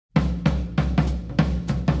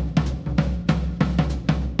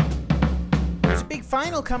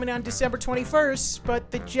final coming on December 21st, but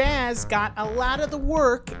the Jazz got a lot of the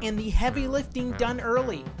work and the heavy lifting done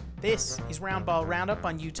early. This is Roundball Roundup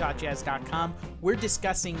on UtahJazz.com. We're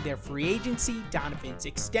discussing their free agency, Donovan's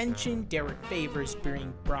extension, Derek Favors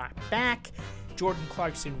being brought back, Jordan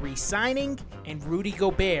Clarkson re-signing, and Rudy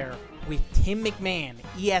Gobert with Tim McMahon,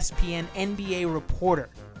 ESPN NBA reporter.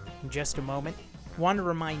 In just a moment, I want to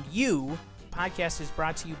remind you, the podcast is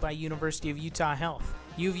brought to you by University of Utah Health.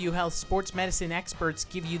 UVU Health sports medicine experts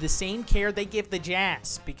give you the same care they give the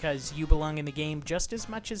Jazz because you belong in the game just as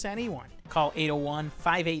much as anyone. Call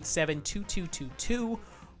 801-587-2222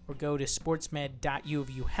 or go to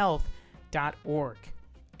sportsmed.uvuhealth.org.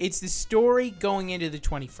 It's the story going into the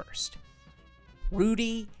 21st.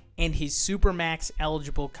 Rudy and his Supermax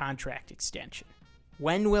eligible contract extension.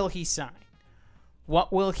 When will he sign?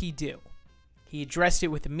 What will he do? He addressed it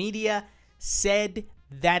with the media, said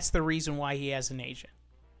that's the reason why he has an agent.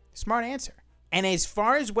 Smart answer. And as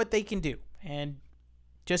far as what they can do, and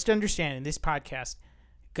just understand in this podcast,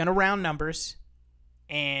 gonna round numbers,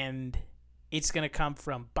 and it's gonna come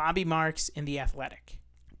from Bobby Marks and The Athletic,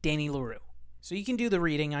 Danny Leroux. So you can do the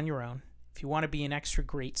reading on your own if you want to be an extra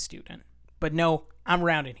great student. But no, I'm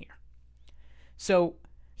rounding here. So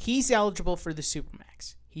he's eligible for the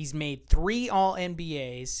Supermax. He's made 3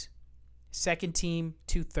 All-NBAs, second team,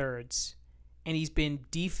 2/3, and he's been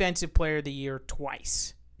Defensive Player of the Year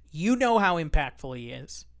twice. You know how impactful he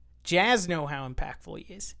is. Jazz know how impactful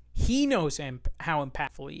he is. He knows how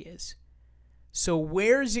impactful he is. So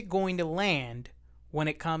where is it going to land when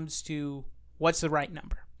it comes to what's the right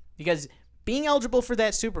number? Because being eligible for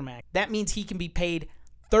that Supermax, that means he can be paid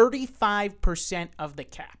 35% of the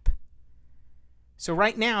cap. So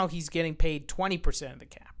right now, he's getting paid 20% of the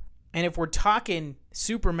cap. And if we're talking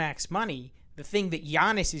Supermax money, the thing that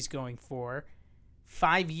Giannis is going for,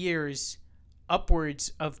 5 years,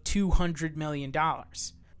 upwards of $200 million.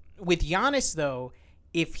 With Giannis, though,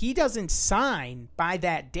 if he doesn't sign by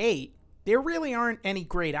that date, there really aren't any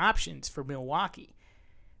great options for Milwaukee.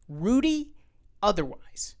 Rudy,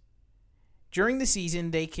 otherwise. During the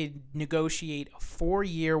season, they could negotiate a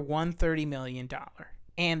 4-year, $130 million.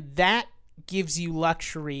 And that gives you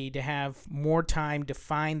luxury to have more time to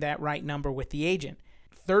find that right number with the agent.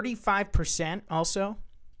 35% also,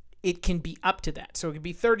 it can be up to that. So it could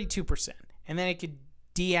be 32%. And then it could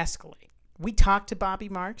de-escalate. We talked to Bobby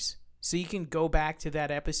Marks, so you can go back to that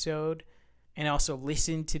episode and also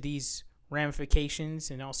listen to these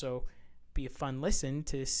ramifications and also be a fun listen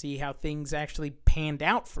to see how things actually panned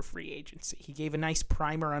out for free agency. He gave a nice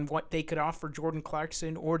primer on what they could offer Jordan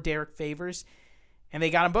Clarkson or Derek Favors, and they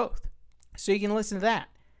got them both. So you can listen to that.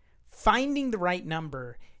 Finding the right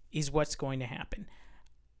number is what's going to happen.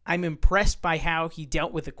 I'm impressed by how he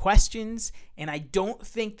dealt with the questions, and I don't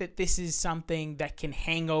think that this is something that can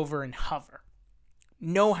hang over and hover.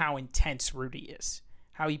 Know how intense Rudy is,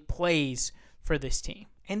 how he plays for this team.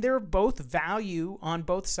 And they're both value on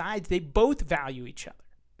both sides. They both value each other.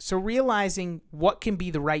 So realizing what can be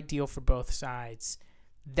the right deal for both sides,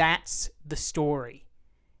 that's the story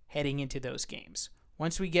heading into those games.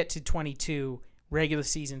 Once we get to 22, regular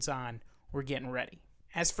season's on, we're getting ready.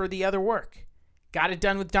 As for the other work, got it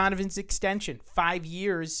done with Donovan's extension. 5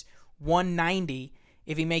 years, $190.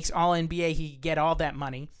 If he makes All-NBA, he can get all that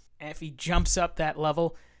money. And if he jumps up that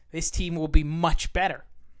level, this team will be much better.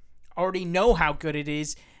 Already know how good it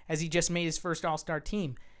is as he just made his first All-Star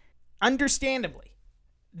team. Understandably,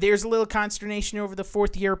 there's a little consternation over the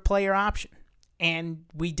 4th-year player option. And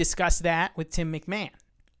we discussed that with Tim McMahon.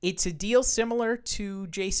 It's a deal similar to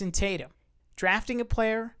Jason Tatum. Drafting a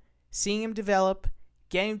player, seeing him develop,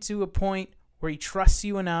 getting him to a point where he trusts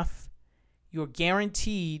you enough, you're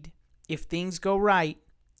guaranteed, if things go right,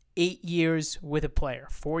 8 years with a player.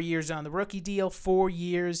 4 years on the rookie deal, 4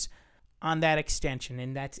 years on that extension.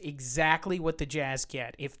 And that's exactly what the Jazz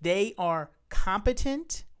get. If they are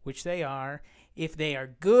competent, which they are, if they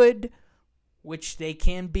are good, which they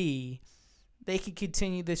can be, they can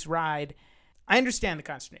continue this ride. I understand the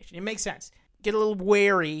consternation. It makes sense. Get a little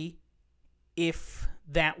wary if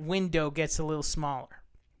that window gets a little smaller.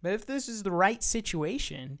 But if this is the right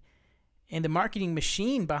situation and the marketing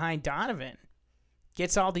machine behind Donovan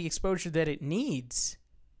gets all the exposure that it needs,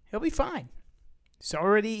 he'll be fine. He's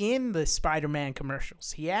already in the Spider-Man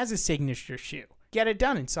commercials. He has a signature shoe. Get it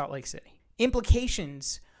done in Salt Lake City.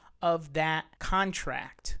 Implications of that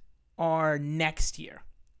contract are next year.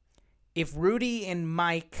 If Rudy and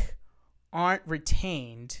Mike aren't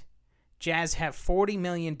retained, Jazz have $40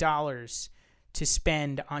 million to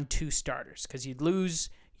spend on 2 starters because you'd lose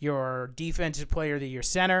your defensive player of the year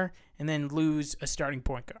center and then lose a starting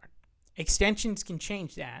point guard. Extensions can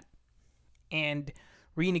change that, and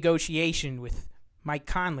renegotiation with Mike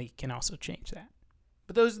Conley can also change that.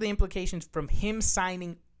 But those are the implications from him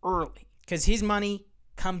signing early, because his money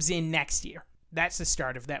comes in next year. That's the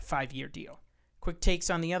start of that 5-year deal. Quick takes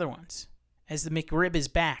on the other ones. As the McRib is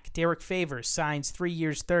back, Derek Favors signs 3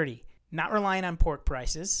 years, $30. Not relying on pork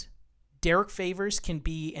prices, Derek Favors can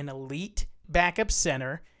be an elite backup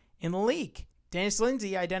center in the league. Dennis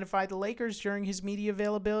Lindsey identified the Lakers during his media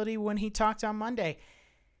availability when he talked on Monday.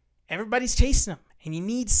 Everybody's chasing them, and you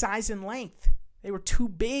need size and length. They were too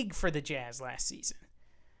big for the Jazz last season.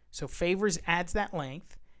 So Favors adds that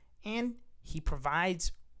length, and he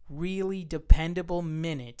provides really dependable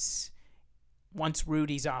minutes once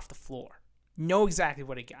Rudy's off the floor. Know exactly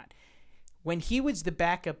what he got. When he was the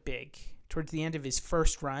backup big towards the end of his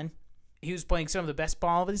first run, he was playing some of the best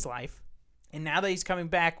ball of his life. And now that he's coming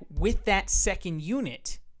back with that second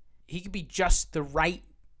unit, he could be just the right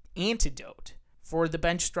antidote for the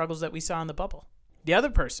bench struggles that we saw in the bubble. The other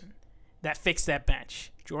person that fixed that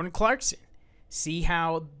bench, Jordan Clarkson. See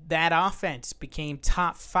how that offense became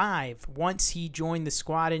top 5 once he joined the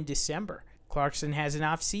squad in December. Clarkson has an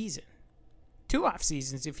off season. 2 off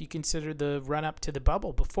seasons if you consider the run up to the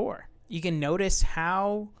bubble before. You can notice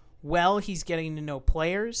how well he's getting to know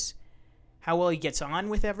players, how well he gets on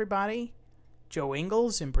with everybody. Joe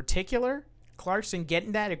Ingles in particular. Clarkson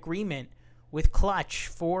getting that agreement with Clutch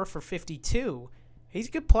 4 for 52. He's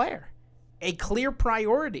a good player. A clear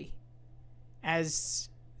priority as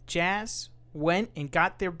Jazz went and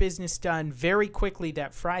got their business done very quickly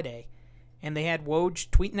that Friday, and they had Woj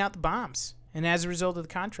tweeting out the bombs. And as a result of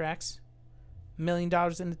the contracts, $1 million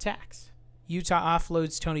in the tax. Utah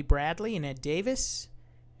offloads Tony Bradley and Ed Davis,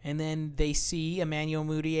 and then they see Emmanuel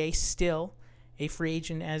Mudiay still a free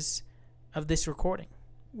agent as of this recording.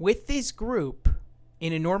 With this group,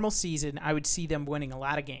 in a normal season, I would see them winning a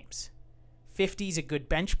lot of games. 50 is a good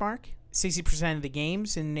benchmark. 60% of the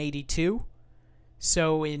games in 82.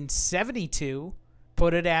 So in 72,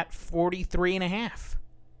 put it at 43.5,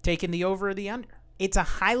 taking the over or the under. It's a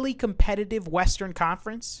highly competitive Western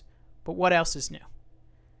Conference, but what else is new?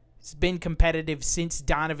 It's been competitive since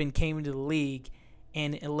Donovan came into the league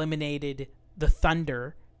and eliminated the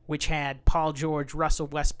Thunder, which had Paul George, Russell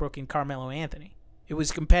Westbrook, and Carmelo Anthony. It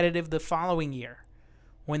was competitive the following year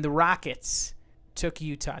when the Rockets took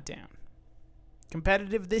Utah down.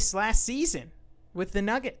 Competitive this last season with the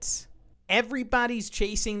Nuggets. Everybody's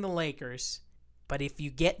chasing the Lakers, but if you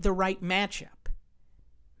get the right matchup,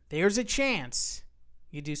 there's a chance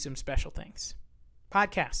you do some special things.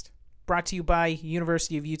 Podcast brought to you by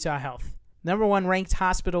University of Utah Health. #1 ranked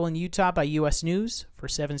hospital in Utah by U.S. News for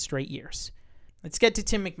 7 straight years. Let's get to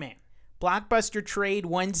Tim McMahon. Blockbuster trade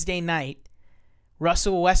Wednesday night.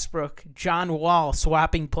 Russell Westbrook, John Wall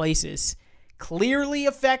swapping places. Clearly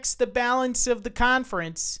affects the balance of the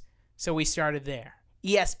conference, so we started there.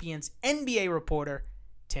 ESPN's NBA reporter,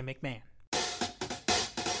 Tim McMahon.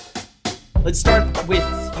 Let's start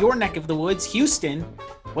with your neck of the woods, Houston.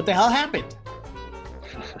 What the hell happened?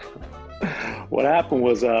 What happened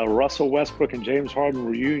was Russell Westbrook and James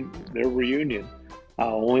Harden their reunion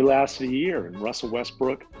only lasted a year, and Russell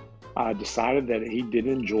Westbrook decided that he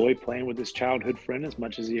didn't enjoy playing with his childhood friend as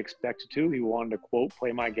much as he expected to. He wanted to, quote,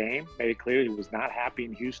 play my game. Made it clear he was not happy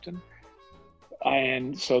in Houston.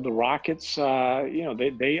 And so the Rockets,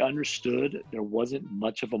 they understood there wasn't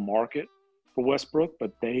much of a market for Westbrook,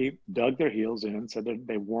 but they dug their heels in and said that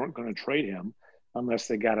they weren't going to trade him unless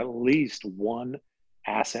they got at least one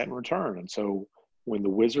asset in return. And so when the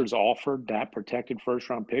Wizards offered that protected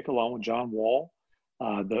first-round pick along with John Wall,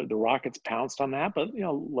 the Rockets pounced on that. But,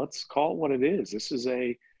 let's call it what it is. This is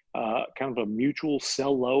a kind of a mutual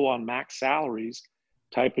sell low on max salaries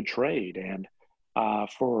type of trade. And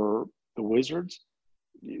for the Wizards,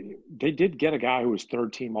 they did get a guy who was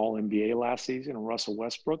third-team All-NBA last season, Russell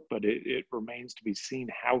Westbrook, but it remains to be seen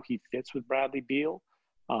how he fits with Bradley Beal.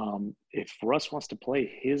 If Russ wants to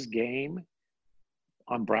play his game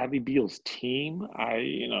on Bradley Beal's team,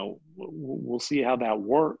 we'll see how that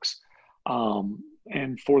works.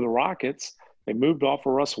 And for the Rockets, they moved off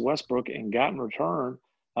of Russell Westbrook and got in return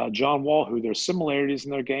John Wall, who there's similarities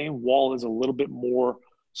in their game. Wall is a little bit more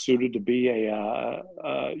suited to be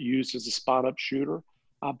used as a spot-up shooter.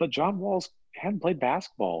 But John Wall hadn't played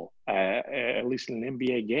basketball, at least in an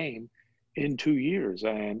NBA game, in 2 years.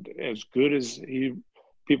 And as good as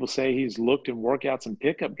people say he's looked in workouts and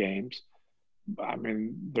pickup games, I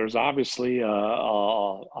mean, there's obviously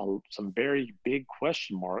some very big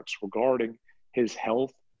question marks regarding his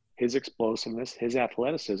health, his explosiveness, his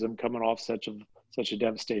athleticism coming off such a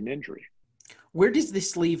devastating injury. Where does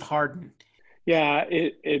this leave Harden? Yeah,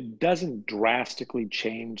 it doesn't drastically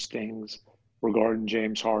change things regarding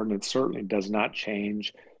James Harden. It certainly does not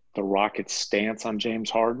change the Rockets' stance on James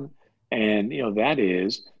Harden. And, that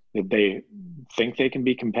is that they think they can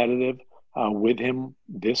be competitive with him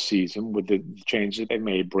this season with the changes that they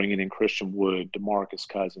made, bringing in Christian Wood, DeMarcus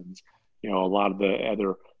Cousins, a lot of the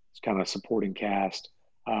other kind of supporting cast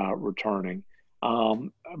returning.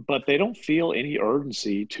 But they don't feel any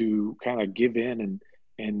urgency to kind of give in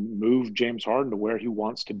and move James Harden to where he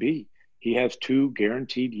wants to be. He has 2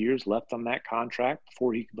 guaranteed years left on that contract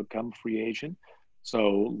before he can become a free agent.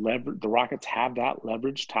 So the Rockets have that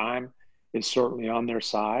leverage. Time is certainly on their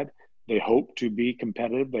side. They hope to be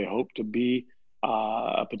competitive. They hope to be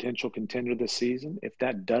a potential contender this season. If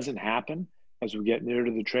that doesn't happen as we get near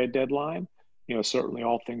to the trade deadline, certainly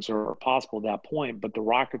all things are possible at that point. But the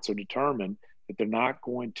Rockets are determined that they're not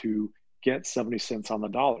going to get 70 cents on the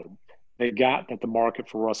dollar. They got that the market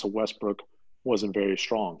for Russell Westbrook wasn't very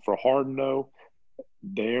strong. For Harden, though,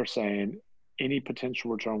 they're saying any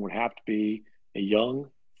potential return would have to be a young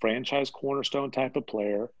franchise cornerstone type of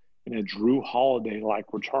player and a Drew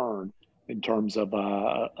Holiday-like return in terms of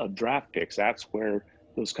draft picks. That's where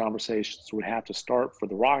those conversations would have to start for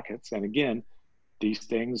the Rockets. And again, these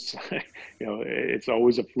things, it's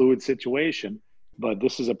always a fluid situation, but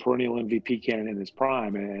this is a perennial MVP candidate in his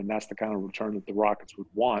prime, and that's the kind of return that the Rockets would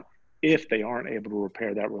want if they aren't able to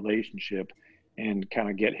repair that relationship and kind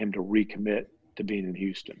of get him to recommit to being in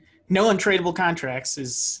Houston. No untradeable contracts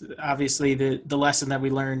is obviously the lesson that we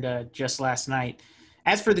learned just last night.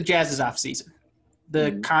 As for the Jazz's offseason,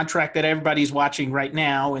 the contract that everybody's watching right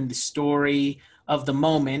now and the story of the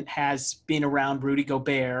moment has been around Rudy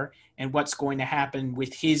Gobert and what's going to happen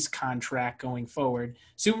with his contract going forward.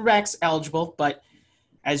 Supermax eligible, but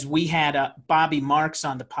as we had Bobby Marks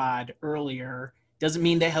on the pod earlier, doesn't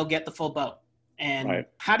mean that he'll get the full boat. And right.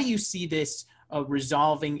 How do you see this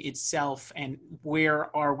resolving itself, and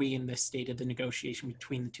where are we in this state of the negotiation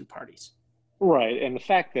between the two parties? Right, and the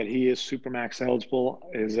fact that he is Supermax eligible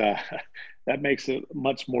is that makes it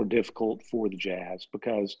much more difficult for the Jazz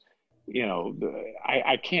because,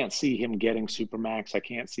 I can't see him getting Supermax. I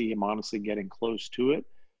can't see him honestly getting close to it.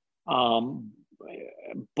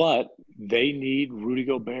 But they need Rudy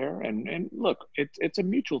Gobert, and look, it's a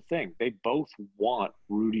mutual thing. They both want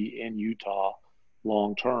Rudy in Utah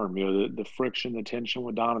long term. The friction, the tension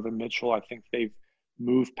with Donovan Mitchell, I think they've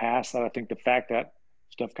moved past that. I think the fact that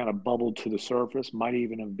stuff kind of bubbled to the surface might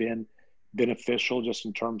even have been beneficial just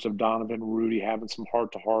in terms of Donovan and Rudy having some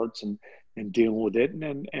heart-to-hearts and dealing with it.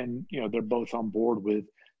 And they're both on board with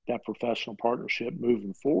that professional partnership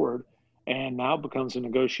moving forward. And now it becomes a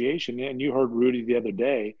negotiation. And you heard Rudy the other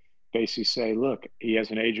day basically say, look, he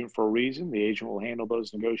has an agent for a reason. The agent will handle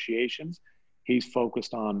those negotiations. He's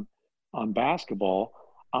focused on basketball.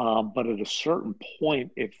 But at a certain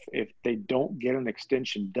point, if they don't get an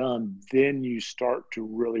extension done, then you start to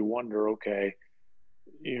really wonder, okay,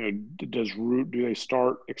 do they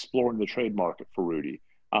start exploring the trade market for Rudy?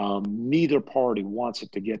 Neither party wants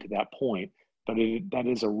it to get to that point, but that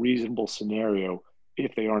is a reasonable scenario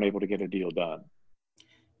if they aren't able to get a deal done.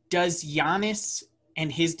 Does Giannis and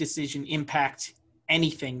his decision impact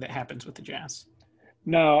anything that happens with the Jazz?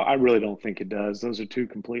 No, I really don't think it does. Those are two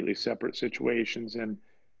completely separate situations. And,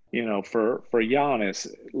 for Giannis,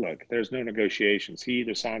 look, there's no negotiations. He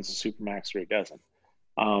either signs the Supermax or he doesn't.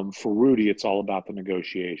 For Rudy, it's all about the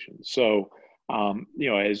negotiations. So,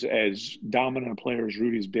 as dominant a player as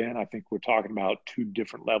Rudy's been, I think we're talking about two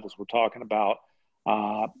different levels. We're talking about,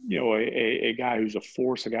 a guy who's a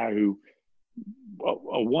force, a guy who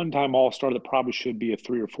a one-time All-Star that probably should be a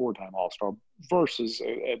 3 or 4-time All-Star versus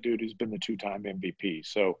a dude who's been the 2-time MVP.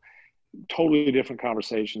 So totally different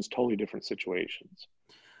conversations, totally different situations.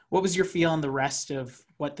 What was your feel on the rest of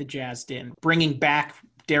what the Jazz did? Bringing back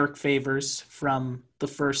Derek Favors from the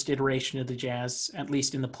first iteration of the Jazz, at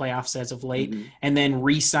least in the playoffs as of late, and then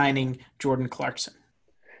re-signing Jordan Clarkson.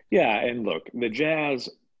 Yeah, and look, the Jazz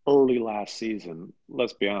early last season,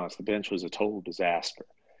 let's be honest, the bench was a total disaster.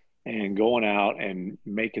 And going out and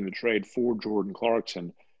making the trade for Jordan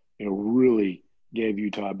Clarkson, really gave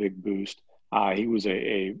Utah a big boost. He was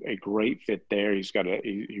a great fit there.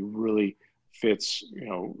 He really fits,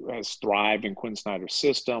 has thrived in Quinn Snyder's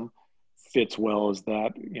system, fits well as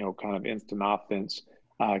that, kind of instant offense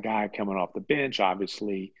guy coming off the bench.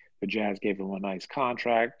 Obviously, the Jazz gave him a nice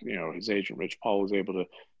contract. His agent, Rich Paul, was able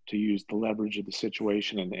to use the leverage of the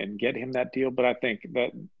situation and get him that deal. But I think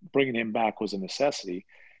that bringing him back was a necessity.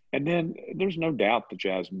 And then there's no doubt the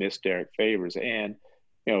Jazz missed Derek Favors. And,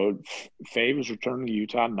 Favors returning to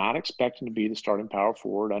Utah, not expecting to be the starting power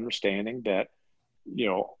forward, understanding that,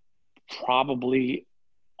 probably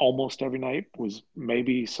almost every night was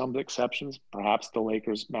maybe some exceptions, perhaps the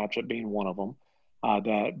Lakers matchup being one of them.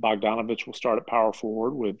 that Bogdanovich will start at power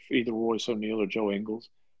forward with either Royce O'Neal or Joe Ingles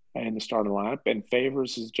in the starting lineup. And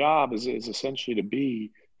Favors' job is essentially to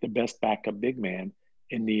be the best backup big man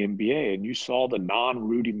in the NBA. And you saw the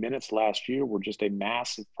non-Rudy minutes last year were just a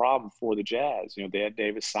massive problem for the Jazz. They had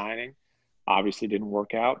Davis signing, obviously didn't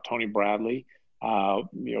work out. Tony Bradley,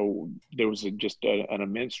 there was an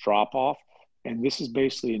immense drop off. And this is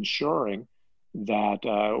basically ensuring that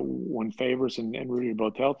when Favors and Rudy are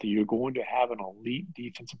both healthy, you're going to have an elite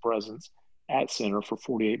defensive presence at center for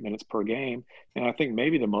 48 minutes per game. And I think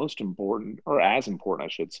maybe the most important, or as important, I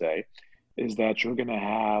should say, is that you're going to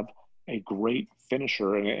have a great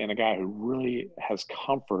finisher and a guy who really has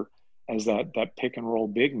comfort as that pick and roll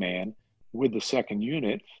big man with the second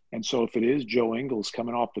unit. And so if it is Joe Ingles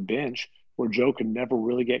coming off the bench, where Joe could never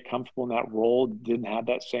really get comfortable in that role, didn't have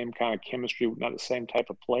that same kind of chemistry, not the same type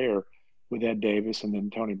of player with Ed Davis and then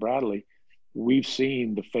Tony Bradley, we've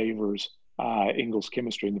seen the Favors Ingles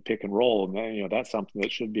chemistry in the pick and roll, and that's something that they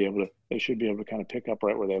should be able to kind of pick up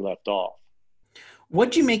right where they left off.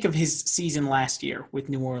 What'd you make of his season last year with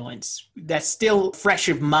New Orleans? That's still fresh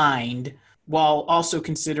of mind, while also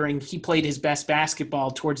considering he played his best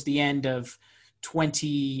basketball towards the end of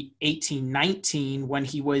 2018-19 when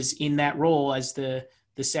he was in that role as the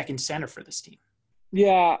second center for this team.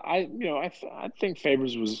 Yeah, I think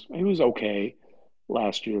Favors was okay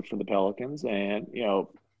last year for the Pelicans, and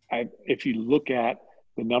if you look at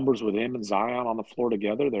the numbers with him and Zion on the floor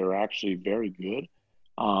together, they're actually very good.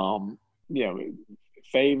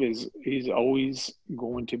 Fave he's always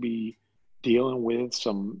going to be dealing with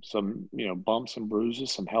some bumps and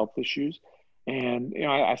bruises, some health issues. And,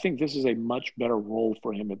 I think this is a much better role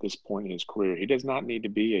for him at this point in his career. He does not need to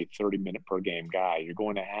be a 30-minute per game guy. You're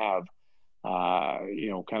going to have,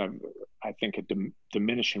 kind of, I think,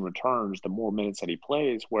 diminishing returns the more minutes that he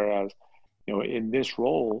plays. Whereas, in this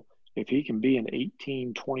role, if he can be an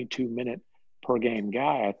 18, 22-minute per game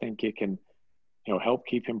guy, I think it can, help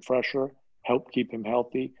keep him fresher, help keep him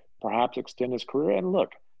healthy, perhaps extend his career. And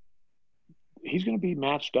look, he's going to be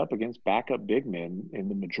matched up against backup big men in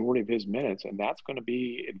the majority of his minutes, and that's going to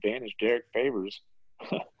be advantage Derek Favors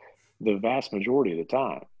the vast majority of the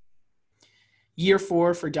time. Year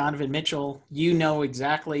 4 for Donovan Mitchell, you know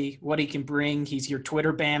exactly what he can bring. He's your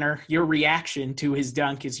Twitter banner. Your reaction to his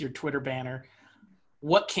dunk is your Twitter banner.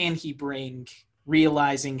 What can he bring,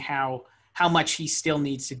 realizing how much he still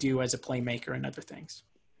needs to do as a playmaker and other things?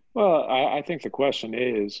 Well, I think the question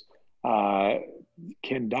is,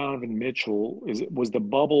 can Donovan Mitchell, was the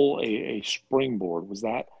bubble a springboard? Was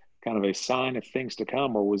that kind of a sign of things to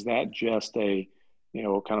come, or was that just a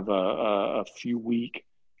kind of a few week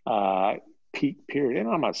peak period? And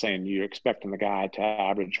I'm not saying you're expecting the guy to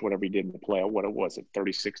average whatever he did in the playoff, what it was at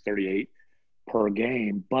 36, 38 per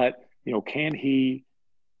game, but can he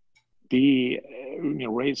be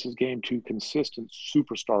raise his game to consistent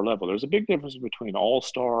superstar level? There's a big difference between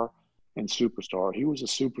all-star and superstar. He was a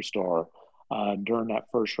superstar during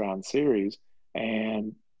that first round series,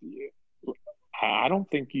 and I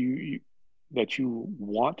don't think that you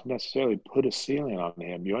want to necessarily put a ceiling on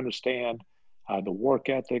him. You understand the work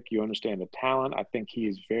ethic, you understand the talent. I think he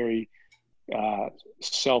is very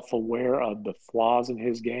self-aware of the flaws in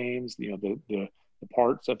his games, the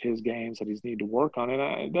parts of his games that he's need to work on.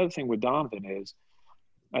 And the other thing with Donovan is,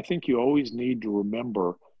 I think you always need to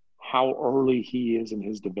remember how early he is in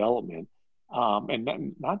his development.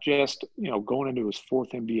 And not just, going into his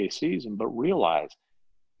fourth NBA season, but realize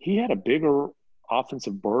he had a bigger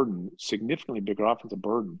offensive burden, significantly bigger offensive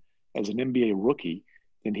burden as an NBA rookie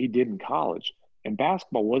than he did in college. And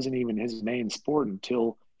basketball wasn't even his main sport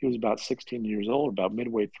until he was about 16 years old, about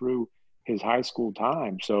midway through his high school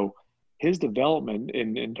time. So his development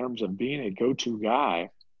in terms of being a go-to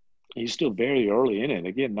guy, he's still very early in it.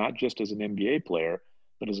 Again, not just as an NBA player,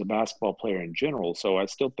 but as a basketball player in general. So I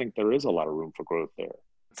still think there is a lot of room for growth there.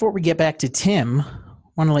 Before we get back to Tim, I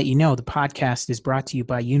want to let you know the podcast is brought to you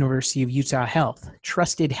by University of Utah Health,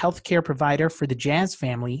 trusted healthcare provider for the Jazz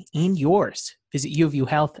family and yours. Visit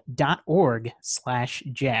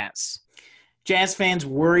uofuhealth.org/jazz. Jazz fans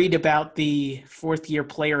worried about the fourth-year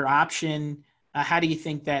player option. How do you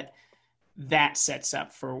think that sets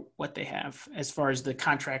up for what they have as far as the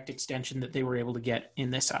contract extension that they were able to get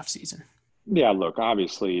in this offseason? Yeah, look,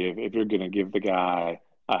 obviously, if you're going to give the guy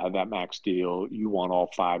that max deal, you want all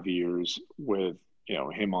 5 years with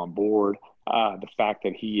him on board. The fact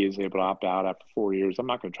that he is able to opt out after 4 years, I'm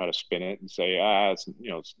not going to try to spin it and say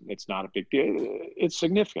it's not a big deal. It's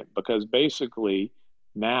significant because basically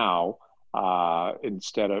now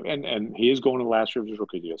instead of and he is going to last year of his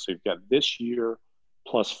rookie deal, so you've got this year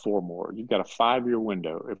plus 4 more. You've got a 5-year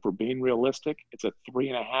window. If we're being realistic, it's a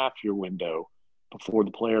 3.5-year window before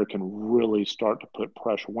the player can really start to put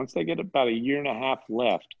pressure. Once they get about a year and a half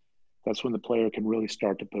left, that's when the player can really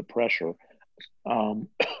start to put pressure um,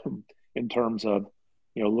 in terms of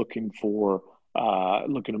looking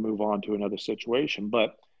to move on to another situation.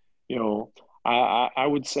 But I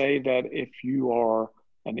would say that if you are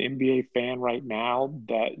an NBA fan right now,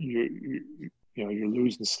 that you're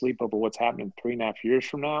losing sleep over what's happening 3.5 years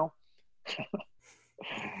from now.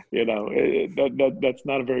 That's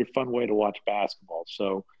not a very fun way to watch basketball.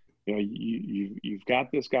 So, you've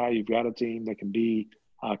got this guy, you've got a team that can be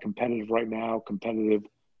competitive right now, competitive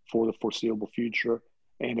for the foreseeable future.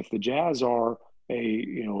 And if the Jazz are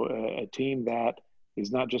a team that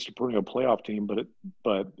is not just a perennial playoff team,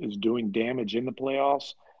 but is doing damage in the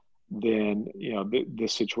playoffs, then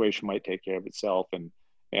this situation might take care of itself. And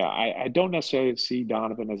yeah, I don't necessarily see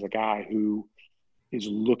Donovan as a guy who is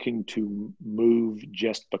looking to move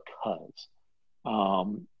just because.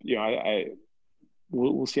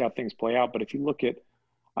 We'll see how things play out. But if you look at,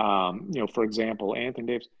 for example, Anthony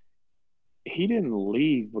Davis, he didn't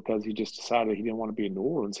leave because he just decided he didn't want to be in New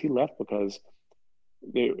Orleans. He left because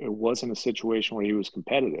it wasn't a situation where he was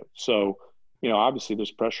competitive. So, obviously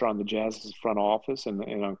there's pressure on the Jazz's front office and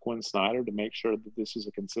on Quinn Snyder to make sure that this is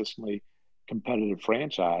a consistently competitive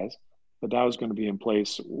franchise. But that was going to be in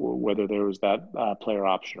place whether there was that player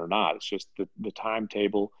option or not. It's just the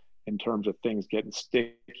timetable in terms of things getting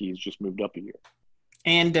sticky has just moved up a year.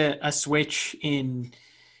 And a switch in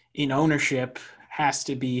ownership has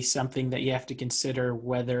to be something that you have to consider,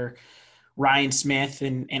 whether Ryan Smith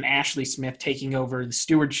and Ashley Smith taking over the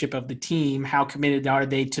stewardship of the team, how committed are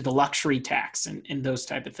they to the luxury tax and those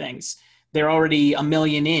type of things. They're already $1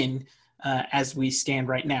 million in as we stand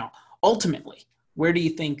right now. Ultimately, where do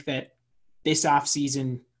you think that this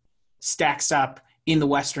offseason stacks up in the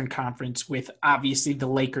Western Conference, with obviously the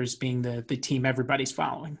Lakers being the team everybody's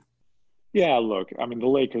following? Yeah, look, I mean, the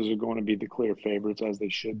Lakers are going to be the clear favorites, as they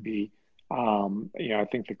should be. I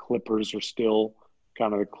think the Clippers are still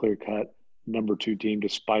kind of the clear-cut number 2 team,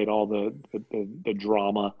 despite all the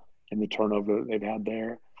drama and the turnover that they've had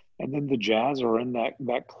there. And then the Jazz are in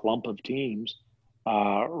that clump of teams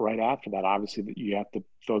right after that. Obviously, that you have to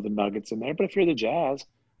throw the Nuggets in there. But if you're the Jazz,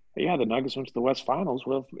 yeah, the Nuggets went to the West Finals.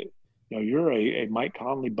 Well, you're a Mike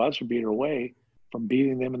Conley buzzer beater away from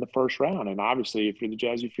beating them in the first round. And obviously, if you're the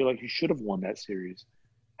Jazz, you feel like you should have won that series,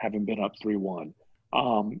 having been up 3-1.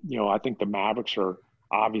 I think the Mavericks are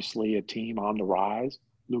obviously a team on the rise.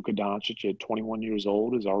 Luka Doncic at 21 years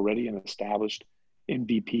old is already an established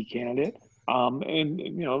MVP candidate.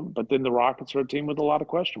 But then the Rockets are a team with a lot of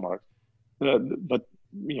question marks. But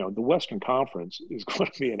the Western Conference is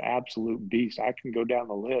going to be an absolute beast. I can go down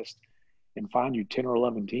the list and find you 10 or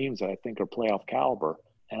 11 teams that I think are playoff caliber.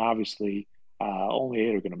 And obviously, only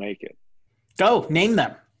 8 are going to make it. Go, name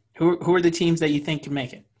them. Who are the teams that you think can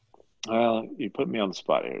make it? Well, you put me on the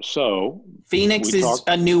spot here. So Phoenix is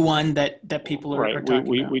a new one that people are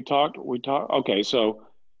talking about. We talked. Okay, so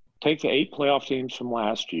take the 8 playoff teams from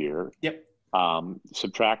last year. Yep.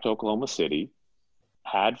 Subtract Oklahoma City.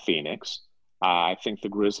 Add Phoenix. I think the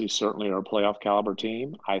Grizzlies certainly are a playoff caliber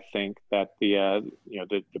team. I think that the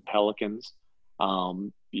Pelicans,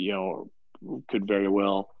 could very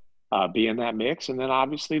well be in that mix, and then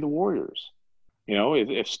obviously the Warriors.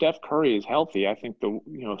 If Steph Curry is healthy, I think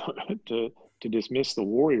to dismiss the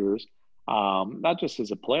Warriors, not just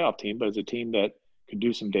as a playoff team, but as a team that could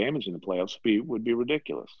do some damage in the playoffs would be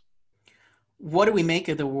ridiculous. What do we make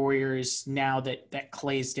of the Warriors now that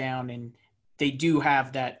Clay's down and they do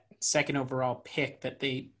have that second overall pick that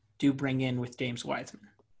they do bring in with James Wiseman?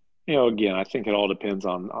 Again, I think it all depends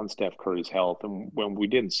on Steph Curry's health. And when we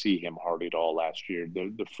didn't see him hardly at all last year,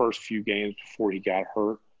 the first few games before he got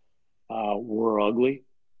hurt were ugly.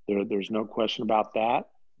 There's no question about that.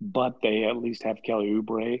 But they at least have Kelly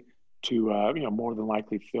Oubre to, more than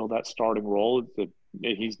likely fill that starting role.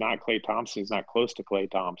 He's not Klay Thompson. He's not close to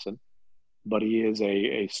Klay Thompson, but he is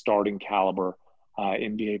a starting caliber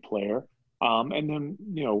NBA player. And then,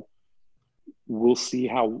 we'll see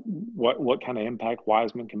what kind of impact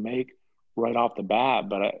Wiseman can make right off the bat.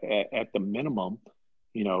 But at the minimum,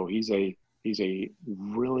 he's a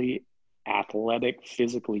really athletic,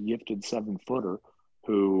 physically gifted 7-footer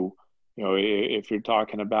who, if you're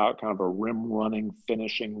talking about kind of a rim running,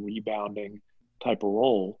 finishing, rebounding type of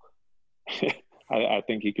role, I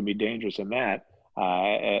think he can be dangerous in that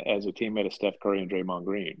as a teammate of Steph Curry and Draymond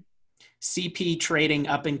Green. CP trading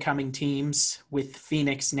up and coming teams with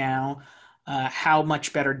Phoenix now. How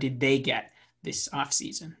much better did they get this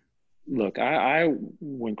offseason? Look,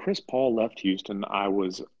 when Chris Paul left Houston, I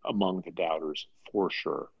was among the doubters for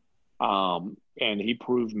sure. And he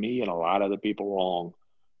proved me and a lot of other people wrong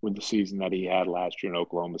with the season that he had last year in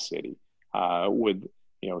Oklahoma City.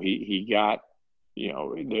 He got,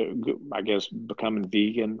 I guess becoming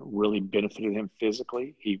vegan really benefited him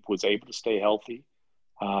physically. He was able to stay healthy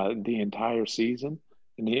the entire season,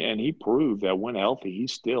 and he proved that when healthy,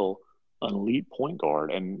 he's still an elite point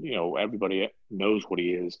guard. And everybody knows what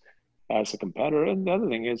he is as a competitor. And the other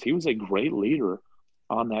thing is, he was a great leader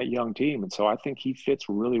on that young team, and so I think he fits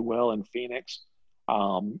really well in Phoenix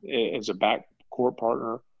as a backcourt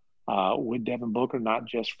partner with Devin Booker, not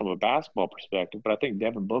just from a basketball perspective, but I think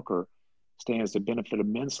Devin Booker stands to benefit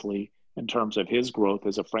immensely in terms of his growth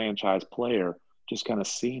as a franchise player, just kind of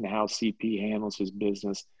seeing how CP handles his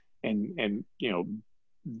business. And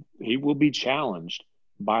he will be challenged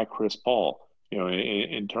by Chris Paul,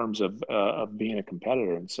 in terms of being a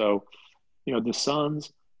competitor. And so, the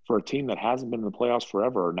Suns, for a team that hasn't been in the playoffs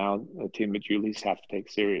forever, are now a team that you at least have to take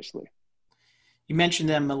seriously. You mentioned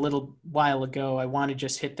them a little while ago. I want to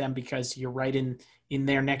just hit them because you're right in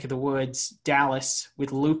their neck of the woods. Dallas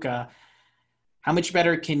with Luka. How much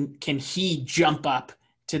better can he jump up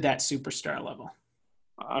to that superstar level?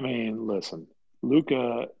 I mean, listen,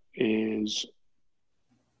 Luka is,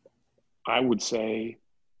 I would say,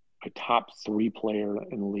 a top 3 player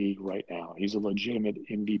in the league right now. He's a legitimate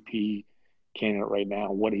MVP candidate right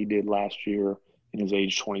now. What he did last year in his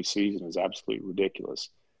age 20 season is absolutely ridiculous.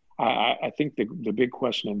 I think the big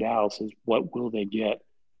question in Dallas is, what will they get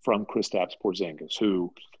from Kristaps Porzingis,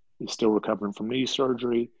 who is still recovering from knee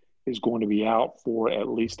surgery, is going to be out for at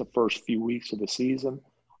least the first few weeks of the season.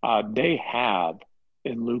 They have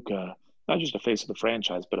in Luka not just a face of the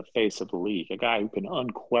franchise, but a face of the league, a guy who can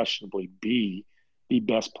unquestionably be the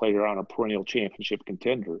best player on a perennial championship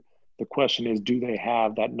contender. The question is, do they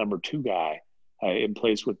have that number 2 guy in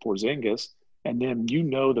place with Porzingis? And then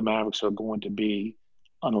the Mavericks are going to be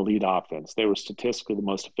an elite offense. They were statistically the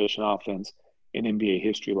most efficient offense in NBA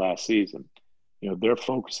history last season. Their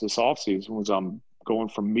focus this offseason was on going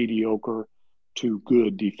from mediocre to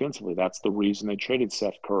good defensively. That's the reason they traded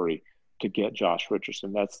Seth Curry to get Josh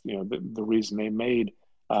Richardson. That's the reason they made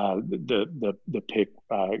the pick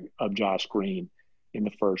of Josh Green in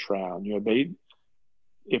the first round.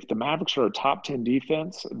 If the Mavericks are a top 10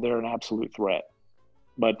 defense, they're an absolute threat.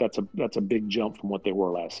 But that's a big jump from what they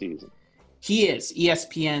were last season. He is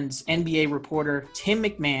ESPN's NBA reporter, Tim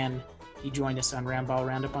McMahon. He joined us on Roundball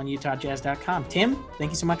Roundup on UtahJazz.com. Tim, thank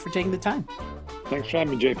you so much for taking the time. Thanks for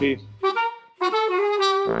having me, JP.